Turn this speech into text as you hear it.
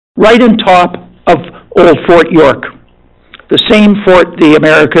right on top of old Fort York, the same fort the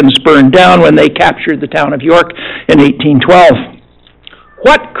Americans burned down when they captured the town of York in 1812.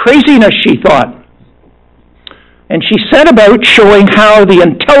 What craziness, she thought. And she set about showing how the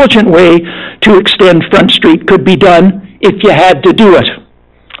intelligent way to extend Front Street could be done if you had to do it,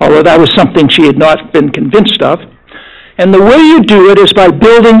 although that was something she had not been convinced of. And the way you do it is by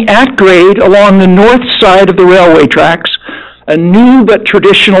building at grade along the north side of the railway tracks a new but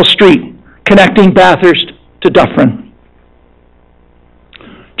traditional street connecting Bathurst to Dufferin.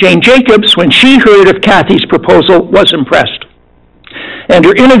 Jane Jacobs, when she heard of Cathy's proposal, was impressed. And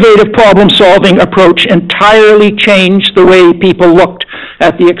her innovative problem-solving approach entirely changed the way people looked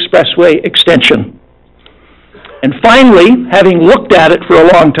at the expressway extension. And finally, having looked at it for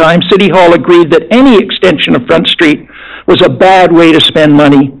a long time, City Hall agreed that any extension of Front Street was a bad way to spend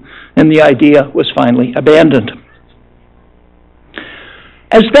money, and the idea was finally abandoned.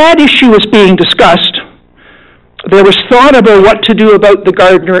 As that issue was being discussed, there was thought about what to do about the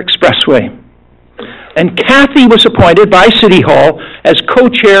Gardiner Expressway. And Cathy was appointed by City Hall as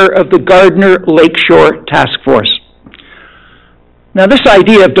co-chair of the Gardiner Lakeshore Task Force. Now, this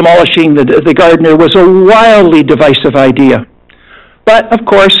idea of demolishing the Gardiner was a wildly divisive idea. But, of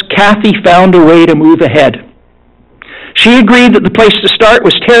course, Cathy found a way to move ahead. She agreed that the place to start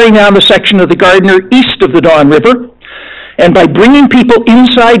was tearing down the section of the Gardiner east of the Don River, and by bringing people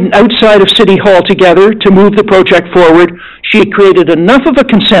inside and outside of City Hall together to move the project forward, she had created enough of a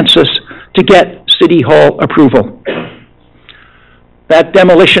consensus to get City Hall approval. That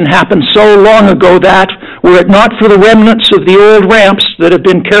demolition happened so long ago that, were it not for the remnants of the old ramps that have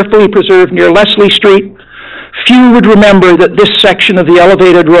been carefully preserved near Leslie Street, few would remember that this section of the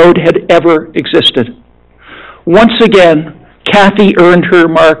elevated road had ever existed. Once again, Cathy earned her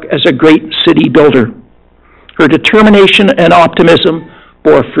mark as a great city builder. Her determination and optimism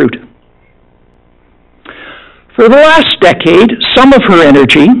bore fruit. For the last decade, some of her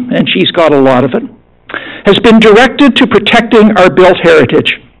energy, and she's got a lot of it, has been directed to protecting our built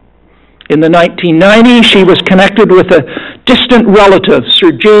heritage. In the 1990s, she was connected with a distant relative,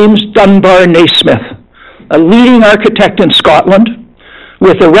 Sir James Dunbar Nasmith, a leading architect in Scotland,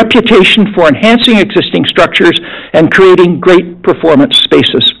 with a reputation for enhancing existing structures and creating great performance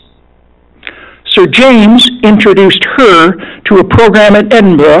spaces. Sir James introduced her to a program in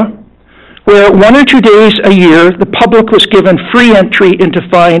Edinburgh where 1 or 2 days a year the public was given free entry into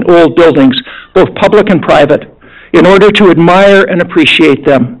fine old buildings, both public and private, in order to admire and appreciate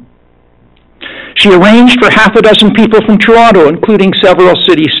them. She arranged for half a dozen people from Toronto, including several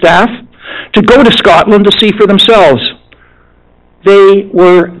city staff, to go to Scotland to see for themselves. They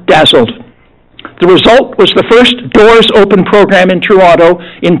were dazzled. The result was the first Doors Open program in Toronto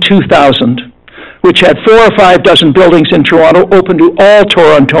in 2000, which had 4 or 5 dozen buildings in Toronto open to all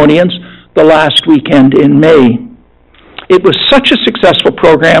Torontonians the last weekend in May. It was such a successful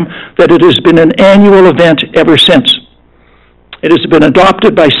program that it has been an annual event ever since. It has been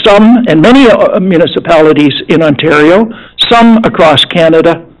adopted by some and many municipalities in Ontario, some across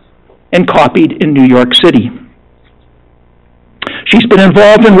Canada, and copied in New York City. She's been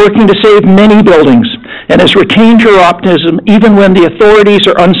involved in working to save many buildings and has retained her optimism even when the authorities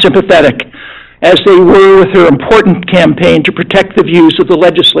are unsympathetic, as they were with her important campaign to protect the views of the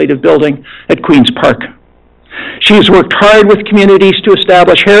legislative building at Queen's Park. She has worked hard with communities to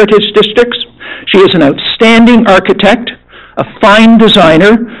establish heritage districts. She is an outstanding architect, a fine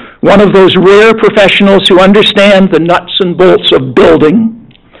designer, one of those rare professionals who understand the nuts and bolts of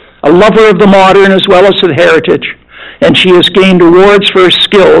building, a lover of the modern as well as the heritage, and she has gained awards for her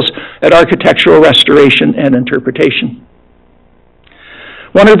skills at architectural restoration and interpretation.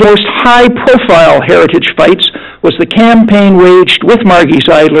 One of those high-profile heritage fights was the campaign waged with Margie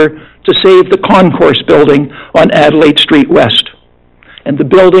Zeidler to save the Concourse building on Adelaide Street West. And the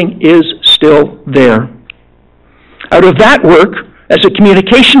building is still there. Out of that work, as a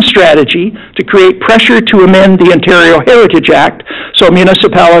communication strategy to create pressure to amend the Ontario Heritage Act so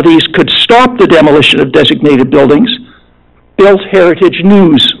municipalities could stop the demolition of designated buildings, Built Heritage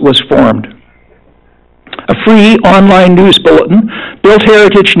News was formed. A free online news bulletin, Built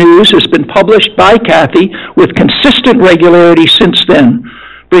Heritage News, has been published by Cathy with consistent regularity since then,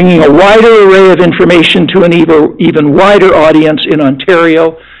 bringing a wider array of information to an even wider audience in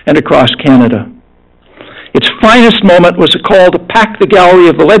Ontario and across Canada. Its finest moment was a call to pack the gallery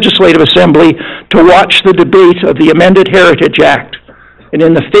of the Legislative Assembly to watch the debate of the amended Heritage Act, and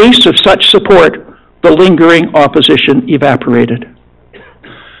in the face of such support, the lingering opposition evaporated.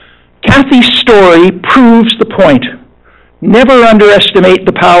 Cathy's story proves the point. Never underestimate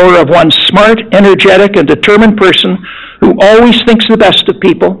the power of one smart, energetic, and determined person who always thinks the best of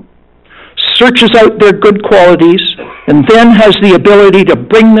people, searches out their good qualities, and then has the ability to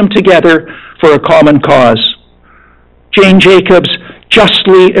bring them together for a common cause. Jane Jacobs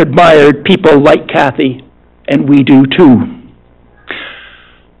justly admired people like Kathy, and we do too.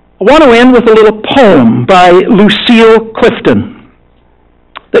 I want to end with a little poem by Lucille Clifton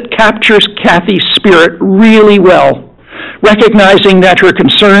that captures Kathy's spirit really well, recognizing that her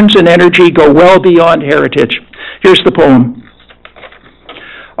concerns and energy go well beyond heritage. Here's the poem.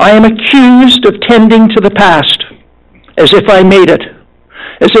 I am accused of tending to the past as if I made it,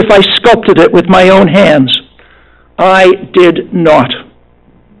 as if I sculpted it with my own hands. I did not.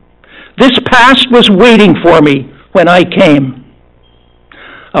 This past was waiting for me when I came.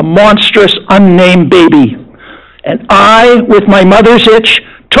 A monstrous, unnamed baby. And I, with my mother's itch,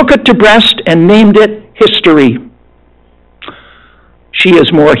 took it to breast and named it history. She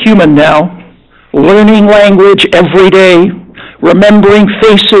is more human now, learning language every day, remembering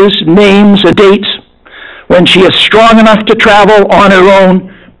faces, names, and dates. When she is strong enough to travel on her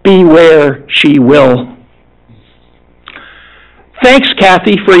own, be where she will. Thanks,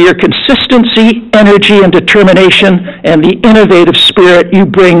 Kathy, for your consistency, energy, and determination, and the innovative spirit you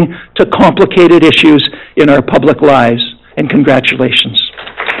bring to complicated issues in our public lives. And congratulations.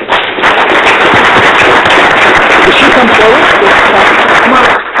 Will she come forward?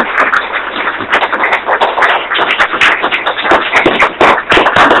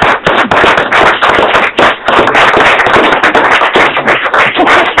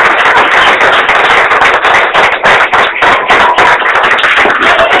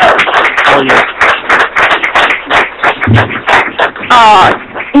 Come on.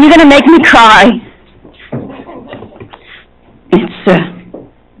 You're going to make me cry.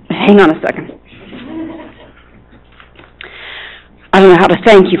 Hang on a second. I don't know how to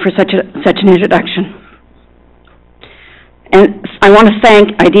thank you for such an introduction. And I want to thank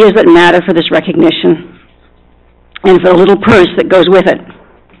Ideas That Matter for this recognition and for the little purse that goes with it.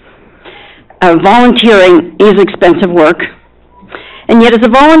 Volunteering is expensive work, and yet as a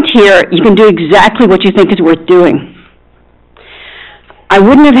volunteer, you can do exactly what you think is worth doing. I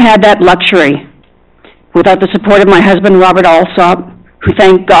wouldn't have had that luxury without the support of my husband, Robert Alsop, who,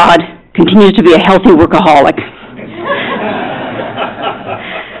 thank God, continues to be a healthy workaholic.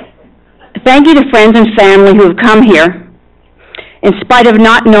 Thank you to friends and family who have come here, in spite of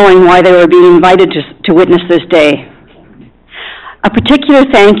not knowing why they were being invited to witness this day. A particular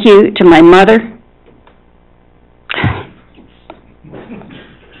thank you to my mother,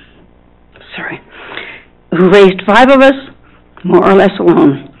 who raised 5 of us, more or less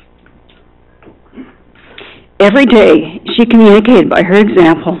alone. Every day, she communicated by her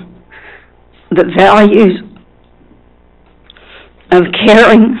example the values of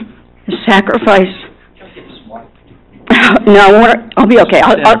caring, sacrifice. No, I'll be okay.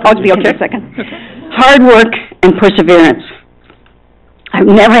 I'll be okay in a second. Hard work and perseverance. I've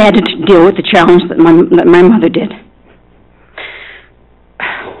never had to deal with the challenge that my mother did.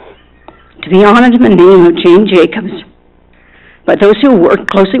 To be honored in the name of Jane Jacobs, but those who work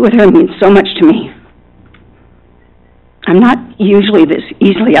closely with her means so much to me. I'm not usually this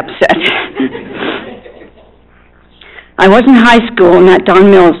easily upset. I was in high school and at Don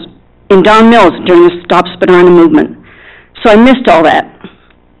Mills during the Stop Spadina movement, so I missed all that.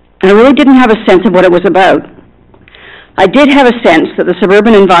 I really didn't have a sense of what it was about. I did have a sense that the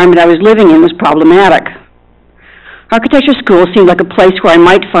suburban environment I was living in was problematic. Architecture school seemed like a place where I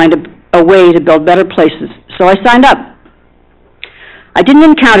might find a way to build better places, so I signed up. I didn't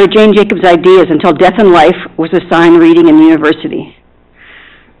encounter Jane Jacobs' ideas until Death and Life was assigned reading in the university.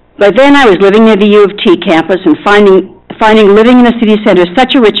 By then, I was living near the U of T campus and finding living in the city center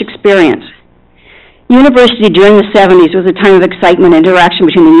such a rich experience. University during the 70s was a time of excitement and interaction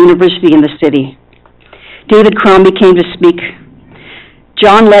between the university and the city. David Crombie came to speak.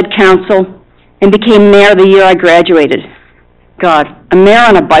 John led council and became mayor the year I graduated. God, a mayor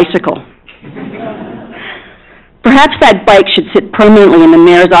on a bicycle. Perhaps that bike should sit permanently in the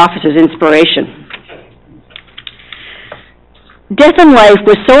mayor's office as inspiration. Death and Life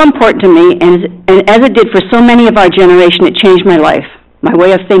was so important to me, and as it did for so many of our generation, it changed my life, my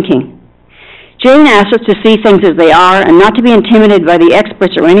way of thinking. Jane asked us to see things as they are and not to be intimidated by the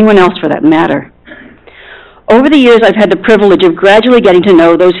experts or anyone else for that matter. Over the years, I've had the privilege of gradually getting to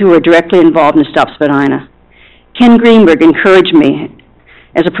know those who were directly involved in Stop Spadina. Ken Greenberg encouraged me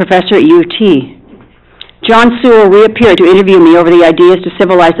as a professor at U of T. John Sewell reappeared to interview me over the ideas to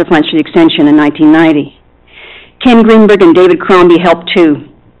civilize the Flint Street Extension in 1990. Ken Greenberg and David Crombie helped too.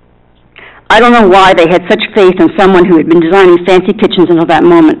 I don't know why they had such faith in someone who had been designing fancy kitchens until that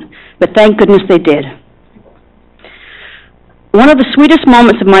moment, but thank goodness they did. One of the sweetest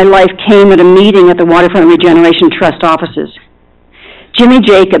moments of my life came at a meeting at the Waterfront Regeneration Trust offices. Jimmy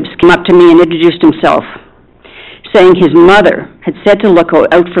Jacobs came up to me and introduced himself, saying his mother had said to look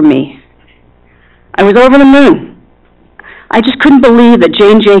out for me. I was over the moon. I just couldn't believe that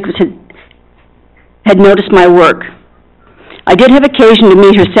Jane Jacobs had noticed my work. I did have occasion to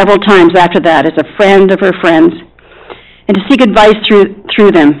meet her several times after that as a friend of her friends and to seek advice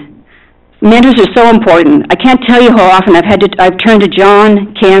through them. Mentors are so important. I can't tell you how often I've turned to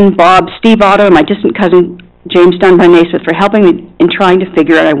John, Ken, Bob, Steve Otto, and my distant cousin James Duncan Nasmith for helping me in trying to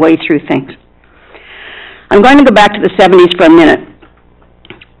figure out a way through things. I'm going to go back to the 70s for a minute.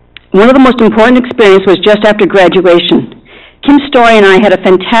 One of the most important experiences was just after graduation. Kim Story and I had a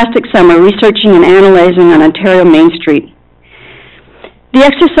fantastic summer researching and analyzing on Ontario Main Street. The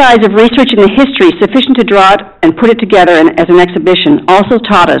exercise of researching the history sufficient to draw it and put it together as an exhibition also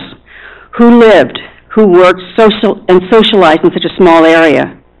taught us who lived, who worked, and socialized in such a small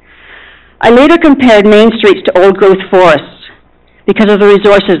area. I later compared Main Streets to old-growth forests because of the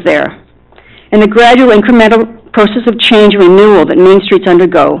resources there and the gradual incremental process of change and renewal that Main Streets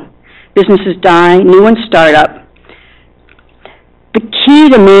undergo. Businesses die, new ones start up. The key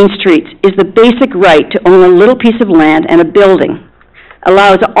to Main Streets is the basic right to own a little piece of land and a building.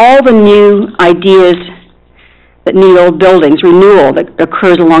 Allows all the new ideas that need old buildings, renewal that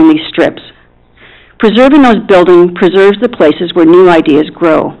occurs along these strips. Preserving those buildings preserves the places where new ideas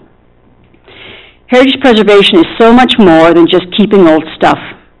grow. Heritage preservation is so much more than just keeping old stuff.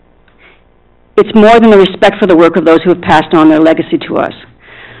 It's more than the respect for the work of those who have passed on their legacy to us.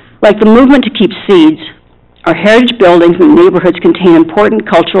 Like the movement to keep seeds, our heritage buildings and neighborhoods contain important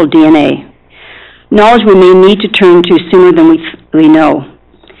cultural DNA, knowledge we may need to turn to sooner than we know.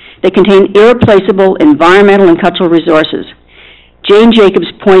 They contain irreplaceable environmental and cultural resources. Jane Jacobs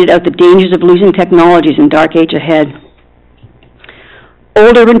pointed out the dangers of losing technologies in dark age ahead.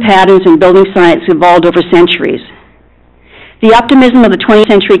 Old urban patterns and building science evolved over centuries. The optimism of the 20th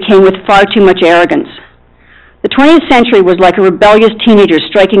century came with far too much arrogance. The 20th century was like a rebellious teenager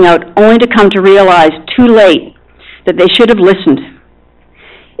striking out only to come to realize too late that they should have listened.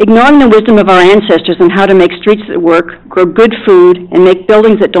 Ignoring the wisdom of our ancestors on how to make streets that work, grow good food, and make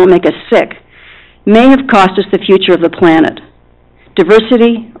buildings that don't make us sick may have cost us the future of the planet.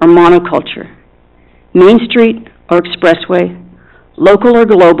 Diversity or monoculture, Main Street or expressway, local or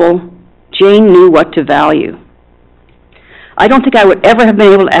global, Jane knew what to value. I don't think I would ever have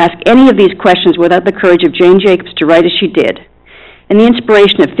been able to ask any of these questions without the courage of Jane Jacobs to write as she did, and the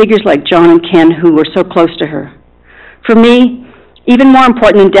inspiration of figures like John and Ken who were so close to her. For me, even more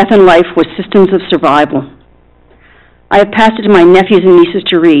important than death in life was systems of survival. I have passed it to my nephews and nieces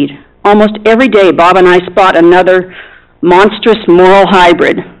to read. Almost every day, Bob and I spot another monstrous moral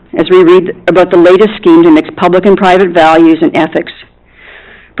hybrid as we read about the latest scheme to mix public and private values and ethics.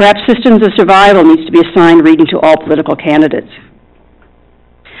 Perhaps systems of survival needs to be assigned reading to all political candidates.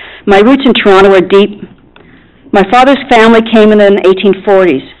 My roots in Toronto are deep. My father's family came in the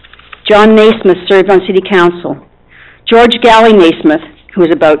 1840s. John Nasmith served on city council. George Galley Nasmith, who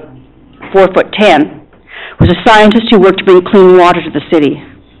was about 4'10", was a scientist who worked to bring clean water to the city.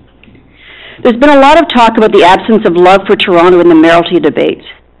 There's been a lot of talk about the absence of love for Toronto in the mayoralty debates.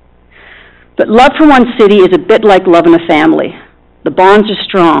 But love for one city is a bit like love in a family. The bonds are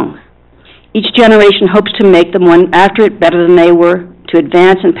strong. Each generation hopes to make the one after it better than they were, to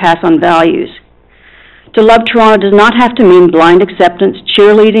advance and pass on values. To love Toronto does not have to mean blind acceptance,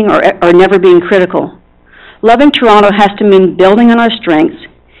 cheerleading, or never being critical. Loving Toronto has to mean building on our strengths,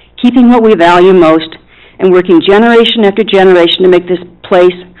 keeping what we value most, and working generation after generation to make this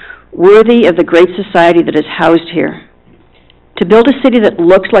place worthy of the great society that is housed here. To build a city that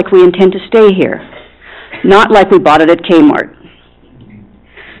looks like we intend to stay here, not like we bought it at Kmart.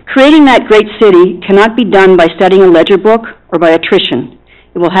 Creating that great city cannot be done by studying a ledger book or by attrition.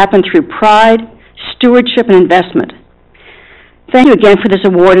 It will happen through pride, stewardship, and investment. Thank you again for this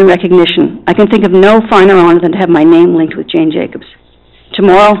award and recognition. I can think of no finer honor than to have my name linked with Jane Jacobs.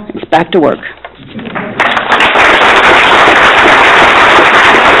 Tomorrow, it's back to work.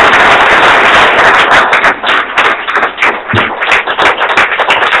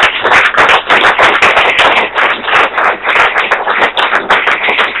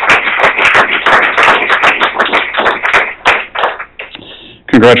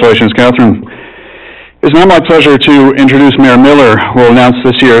 Congratulations, Catherine. It's now my pleasure to introduce Mayor Miller, who will announce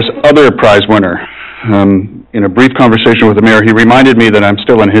this year's other prize winner. In a brief conversation with the mayor, he reminded me that I'm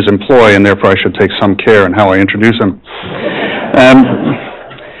still in his employ and therefore I should take some care in how I introduce him.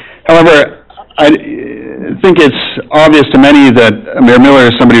 However, I think it's obvious to many that Mayor Miller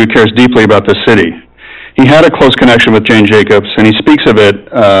is somebody who cares deeply about this city. He had a close connection with Jane Jacobs, and he speaks of it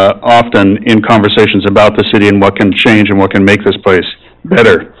often in conversations about the city and what can change and what can make this place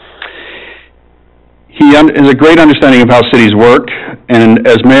better. He has a great understanding of how cities work, and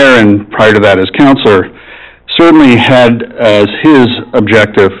as mayor and prior to that as councillor, certainly had as his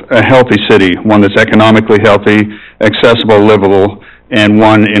objective a healthy city, one that's economically healthy, accessible, livable, and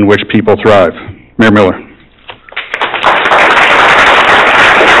one in which people thrive. Mayor Miller.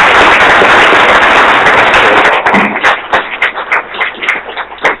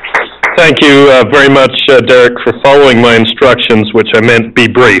 Thank you very much, Derek, for following my instructions, which I meant be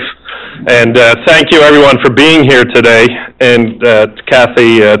brief. And thank you, everyone, for being here today. And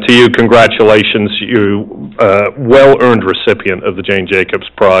Kathy, to you, congratulations. You well-earned recipient of the Jane Jacobs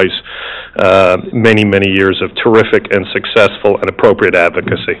Prize. Many, many years of terrific and successful and appropriate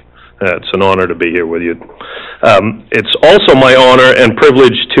advocacy. It's an honor to be here with you. It's also my honor and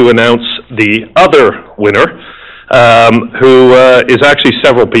privilege to announce the other winner, who is actually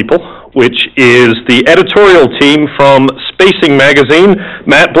several people, which is the editorial team from Spacing Magazine: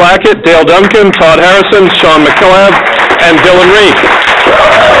 Matt Blackett, Dale Duncan, Todd Harrison, Shawn Micallef, and Dylan Reid.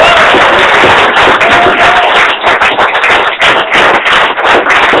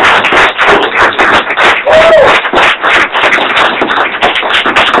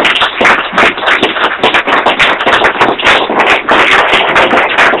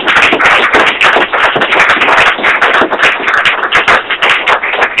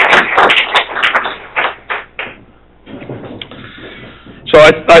 So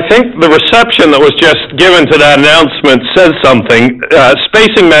I think the reception that was just given to that announcement says something.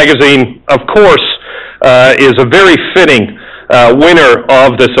 Spacing Magazine, of course, is a very fitting winner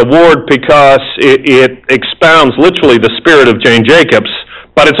of this award because it expounds literally the spirit of Jane Jacobs,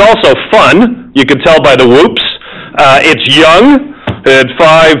 but it's also fun. You can tell by the whoops. It's young. It had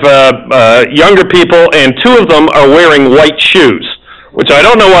 5 younger people, and 2 of them are wearing white shoes, which I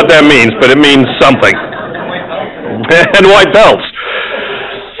don't know what that means, but it means something. And white belts.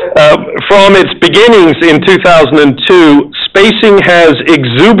 From its beginnings in 2002, Spacing has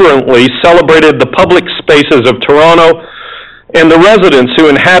exuberantly celebrated the public spaces of Toronto and the residents who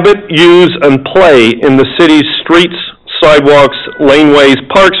inhabit, use, and play in the city's streets, sidewalks, laneways,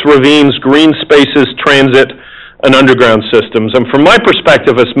 parks, ravines, green spaces, transit, and underground systems. And from my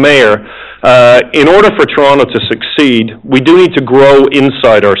perspective as mayor, in order for Toronto to succeed, we do need to grow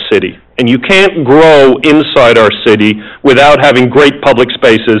inside our city. And you can't grow inside our city without having great public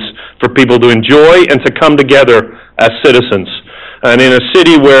spaces for people to enjoy and to come together as citizens. And in a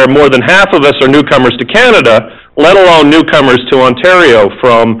city where more than half of us are newcomers to Canada, let alone newcomers to Ontario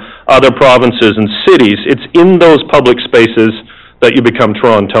from other provinces and cities, it's in those public spaces that you become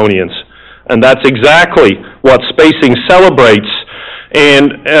Torontonians. And that's exactly what Spacing celebrates.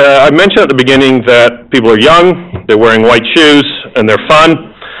 And I mentioned at the beginning that people are young, they're wearing white shoes, and they're fun.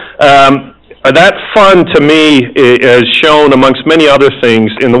 That fun, to me, is shown, amongst many other things,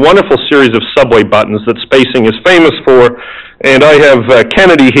 in the wonderful series of subway buttons that Spacing is famous for. And I have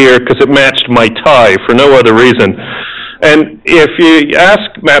Kennedy here because it matched my tie for no other reason. And if you ask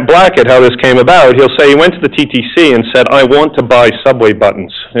Matt Blackett how this came about, he'll say he went to the TTC and said, I want to buy subway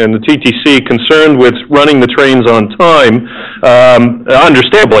buttons. And the TTC, concerned with running the trains on time,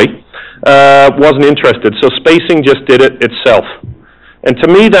 understandably, wasn't interested. So Spacing just did it itself. And to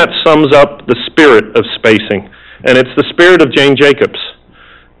me, that sums up the spirit of Spacing. And it's the spirit of Jane Jacobs.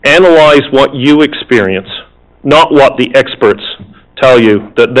 Analyze what you experience, not what the experts tell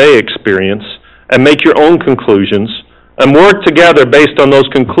you that they experience, and make your own conclusions, and work together based on those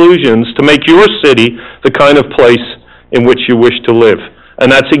conclusions to make your city the kind of place in which you wish to live.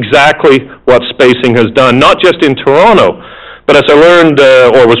 And that's exactly what Spacing has done, not just in Toronto, but as I learned,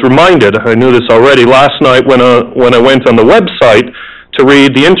 or was reminded, I knew this already, last night when I went on the website to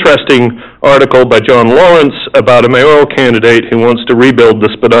read the interesting article by John Lawrence about a mayoral candidate who wants to rebuild the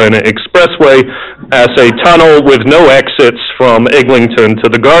Spadina Expressway as a tunnel with no exits from Eglinton to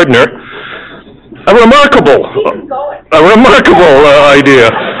the Gardiner. A remarkable idea.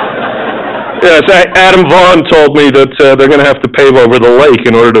 Yes, Adam Vaughan told me that they're going to have to pave over the lake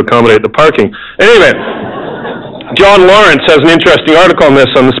in order to accommodate the parking. Anyway, John Lawrence has an interesting article on this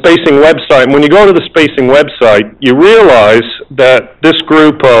on the Spacing website. And when you go to the Spacing website, you realize that this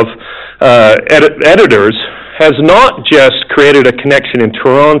group of editors has not just created a connection in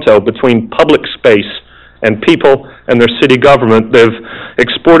Toronto between public space and people and their city government. They've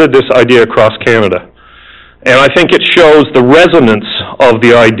exported this idea across Canada. And I think it shows the resonance of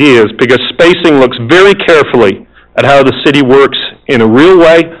the ideas, because Spacing looks very carefully at how the city works in a real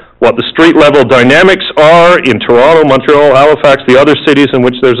way, what the street level dynamics are in Toronto, Montreal, Halifax, the other cities in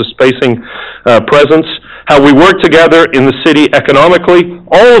which there's a spacing presence, how we work together in the city economically,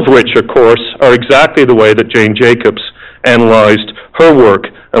 all of which, of course, are exactly the way that Jane Jacobs analyzed her work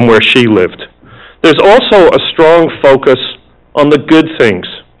and where she lived. There's also a strong focus on the good things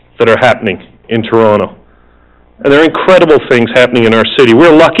that are happening in Toronto. And there are incredible things happening in our city.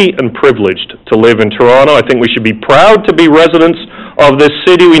 We're lucky and privileged to live in Toronto. I think we should be proud to be residents of this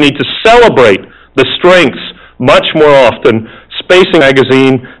city. We need to celebrate the strengths much more often. Spacing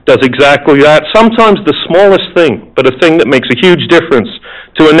Magazine does exactly that. Sometimes the smallest thing, but a thing that makes a huge difference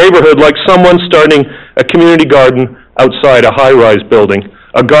to a neighborhood, like someone starting a community garden outside a high-rise building,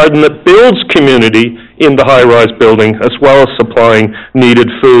 a garden that builds community in the high-rise building, as well as supplying needed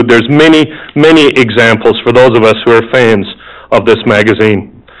food. There's many, many examples for those of us who are fans of this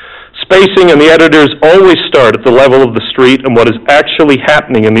magazine. Spacing and the editors always start at the level of the street and what is actually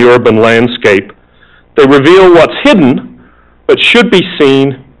happening in the urban landscape. They reveal what's hidden, but should be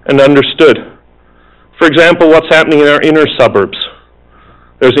seen and understood. For example, what's happening in our inner suburbs.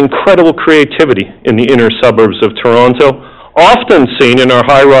 There's incredible creativity in the inner suburbs of Toronto, often seen in our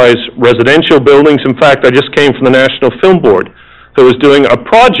high-rise residential buildings. In fact, I just came from the National Film Board, who is doing a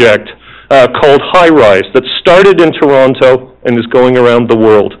project called High Rise that started in Toronto and is going around the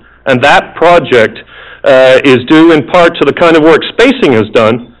world. And that project is due in part to the kind of work Spacing has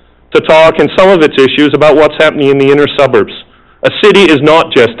done to talk in some of its issues about what's happening in the inner suburbs. A city is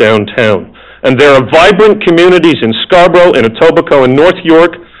not just downtown. And there are vibrant communities in Scarborough, in Etobicoke, and North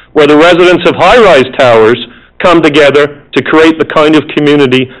York, where the residents of high-rise towers come together to create the kind of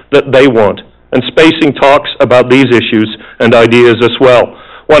community that they want. And Spacing talks about these issues and ideas as well.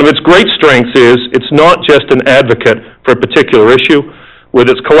 One of its great strengths is it's not just an advocate for a particular issue. With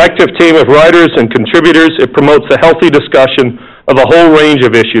its collective team of writers and contributors, it promotes a healthy discussion of a whole range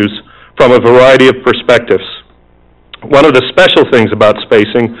of issues from a variety of perspectives. One of the special things about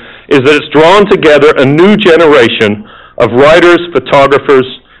Spacing is that it's drawn together a new generation of writers, photographers,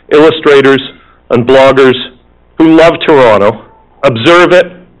 illustrators, and bloggers who love Toronto, observe it,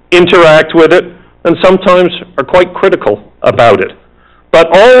 interact with it, and sometimes are quite critical about it, but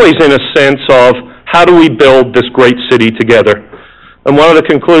always in a sense of how do we build this great city together. And one of the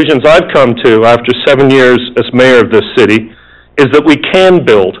conclusions I've come to after 7 years as mayor of this city is that we can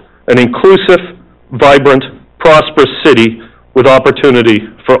build an inclusive, vibrant, prosperous city with opportunity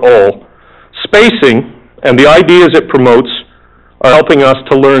for all. Spacing and the ideas it promotes are helping us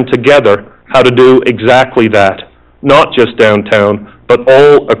to learn together how to do exactly that. Not just downtown, but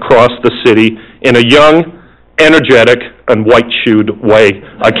all across the city in a young, energetic, and white-shoed way.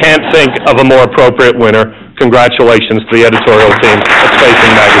 I can't think of a more appropriate winner. Congratulations to the editorial team at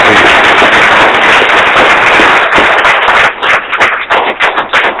Spacing Magazine.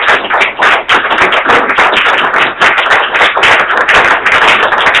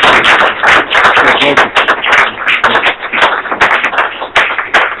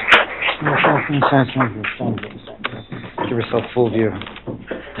 Give yourself full view.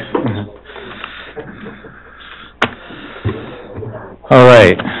 All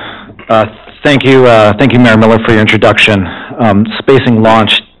right. Thank you, Mayor Miller, for your introduction. Spacing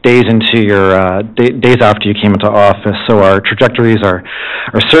launched days into your days after you came into office, so our trajectories are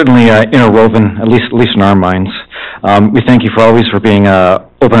certainly interwoven, at least in our minds. We thank you for being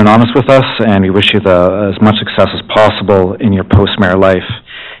open and honest with us, and we wish you as much success as possible in your post-mayor life.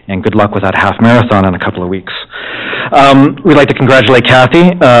 And good luck with that half marathon in a couple of weeks. We'd like to congratulate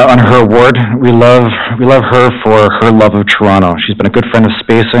Kathy on her award. We love her for her love of Toronto. She's been a good friend of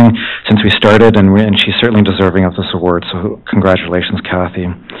Spacing since we started, and she's certainly deserving of this award. So congratulations, Kathy.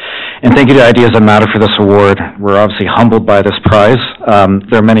 And thank you to Ideas That Matter for this award. We're obviously humbled by this prize.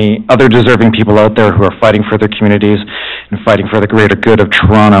 There are many other deserving people out there who are fighting for their communities and fighting for the greater good of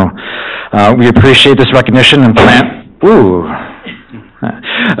Toronto. We appreciate this recognition and plan.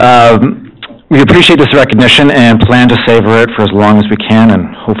 We appreciate this recognition and plan to savor it for as long as we can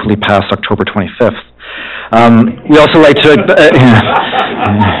and hopefully past October 25th. We also like to,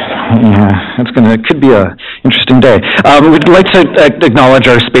 could be an interesting day. We'd like to acknowledge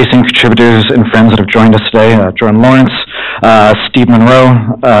our Spacing contributors and friends that have joined us today, Jordan Lawrence, Steve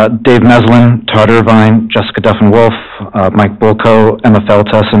Monroe, Dave Meslin, Todd Irvine, Jessica Duffin-Wolf, Mike Bulko, Emma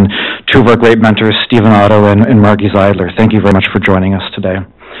Feltes, and two of our great mentors, Stephen Otto and Margie Zeidler. Thank you very much for joining us today.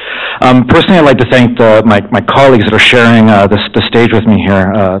 Personally, I'd like to thank my colleagues that are sharing the stage with me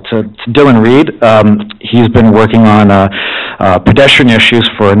here. To Dylan Reid, he's been working on pedestrian issues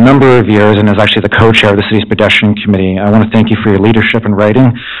for a number of years and is actually the co-chair of the city's pedestrian committee. I want to thank you for your leadership in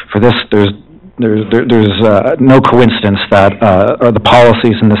writing for this. There's there's no coincidence that the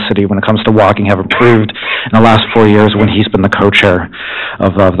policies in the city when it comes to walking have improved in the last 4 years when he's been the co-chair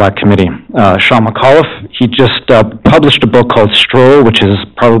of that committee. Shawn Micallef, he just published a book called Stroll, which is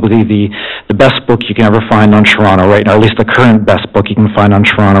probably the best book you can ever find on Toronto right now, or at least the current best book you can find on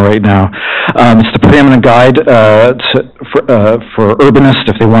Toronto right now. It's the preeminent guide for urbanists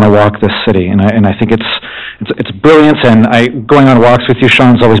if they want to walk this city, and I think it's brilliant. And going on walks with you,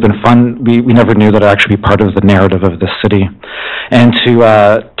 Shawn, has always been fun. We never knew that it'd actually be part of the narrative of this city. And to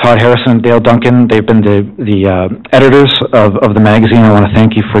Todd Harrison and Dale Duncan, they've been the editors of the magazine. I want to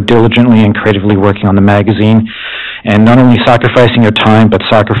thank you for diligently and creatively working on the magazine, and not only sacrificing your time, but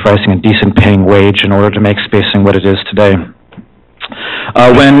sacrificing a decent paying wage in order to make spacing what it is today.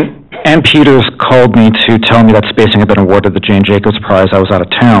 When Ann Peters called me to tell me that spacing had been awarded the Jane Jacobs Prize, I was out of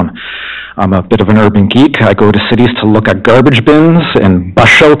town. I'm a bit of an urban geek. I go to cities to look at garbage bins and bus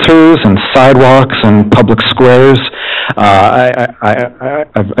shelters and sidewalks and public squares.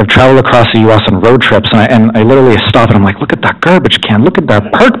 I've traveled across the U.S. on road trips, and I literally stop and I'm like, look at that garbage can, look at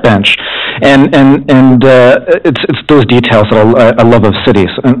that park bench, and it's those details that I love of cities.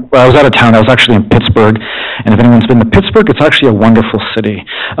 And when I was out of town, I was actually in Pittsburgh, and if anyone's been to Pittsburgh, it's actually a wonderful city.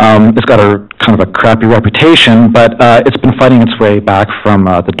 It's got a kind of a crappy reputation, but it's been fighting its way back from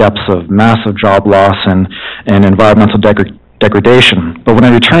the depths of massive job loss and environmental degradation. But when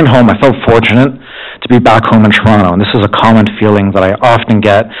I returned home, I felt fortunate to be back home in Toronto, and this is a common feeling that I often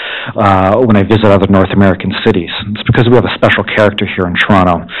get when I visit other North American cities. It's because we have a special character here in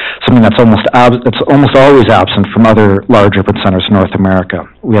Toronto, something that's almost always absent from other large urban centers in North America.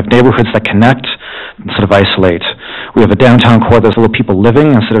 We have neighborhoods that connect instead of isolate. We have a downtown core that's full of people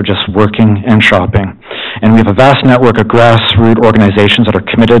living instead of just working and shopping. And we have a vast network of grassroots organizations that are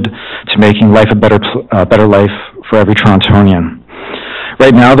committed to making life a better life for every Torontonian.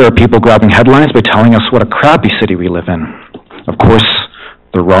 Right now, there are people grabbing headlines by telling us what a crappy city we live in. Of course,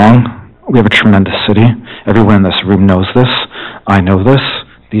 they're wrong. We have a tremendous city. Everyone in this room knows this. I know this.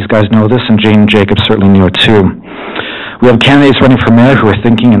 These guys know this, and Jane Jacobs certainly knew it too. We have candidates running for mayor who are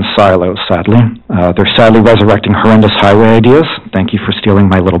thinking in silos, sadly. They're sadly resurrecting horrendous highway ideas. Thank you for stealing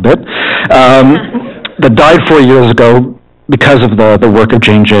my little bit. That died 4 years ago because of the work of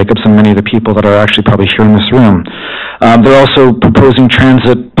Jane Jacobs and many of the people that are actually probably here in this room. They're also proposing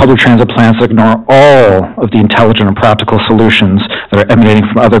public transit plans that ignore all of the intelligent and practical solutions that are emanating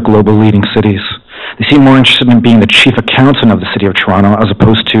from other global leading cities. They seem more interested in being the chief accountant of the city of Toronto as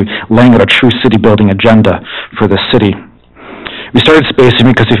opposed to laying out a true city-building agenda for the city. We started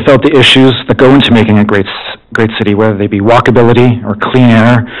spacing because we felt the issues that go into making a great city, whether they be walkability or clean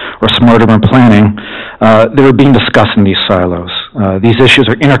air or smart urban planning, they were being discussed in these silos. These issues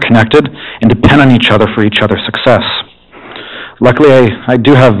are interconnected and depend on each other for each other's success. Luckily, I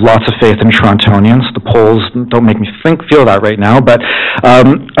do have lots of faith in Torontonians. The polls don't make me feel that right now, but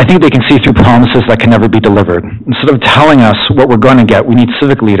I think they can see through promises that can never be delivered. Instead of telling us what we're going to get, we need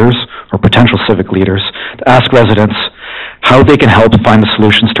civic leaders, or potential civic leaders, to ask residents how they can help find the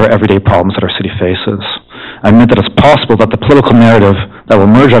solutions to our everyday problems that our city faces. I admit that it's possible that the political narrative that will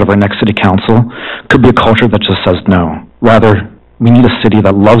emerge out of our next city council could be a culture that just says no. Rather, we need a city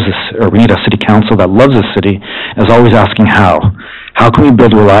that loves this, or we need a city council that loves this city, and is always asking how. How can we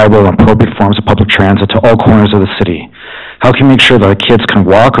build reliable and appropriate forms of public transit to all corners of the city? How can we make sure that our kids can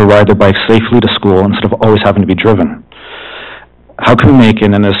walk or ride their bikes safely to school instead of always having to be driven? How can we make,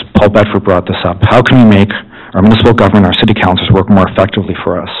 and as Paul Bedford brought this up, how can we make our municipal government, our city councils work more effectively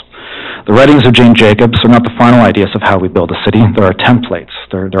for us? The writings of Jane Jacobs are not the final ideas of how we build a city. There are templates.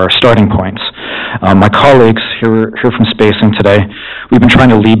 There are starting points. My colleagues here from Spacing today, we've been trying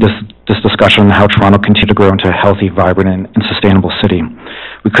to lead this discussion on how Toronto continue to grow into a healthy, vibrant, and sustainable city.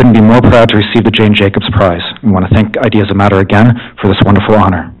 We couldn't be more proud to receive the Jane Jacobs Prize. We want to thank Ideas That Matter again for this wonderful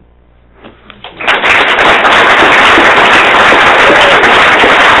honor.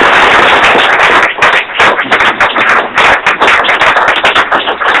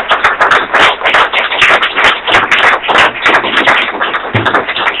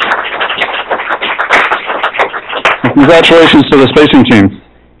 Congratulations to the spacing team.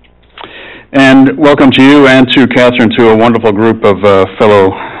 And welcome to you and to Catherine, to a wonderful group of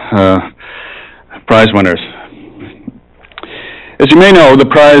fellow prize winners. As you may know, the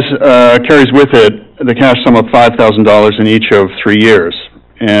prize carries with it the cash sum of $5,000 in each of 3 years.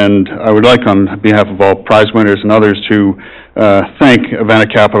 And I would like, on behalf of all prize winners and others, to thank Havana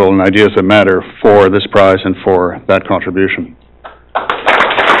Capital and Ideas That Matter for this prize and for that contribution.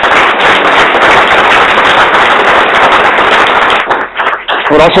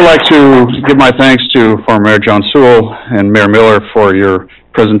 I would also like to give my thanks to former Mayor John Sewell and Mayor Miller for your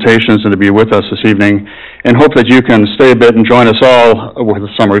presentations and to be with us this evening, and hope that you can stay a bit and join us all with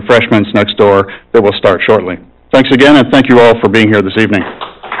some refreshments next door that will start shortly. Thanks again, and thank you all for being here this evening.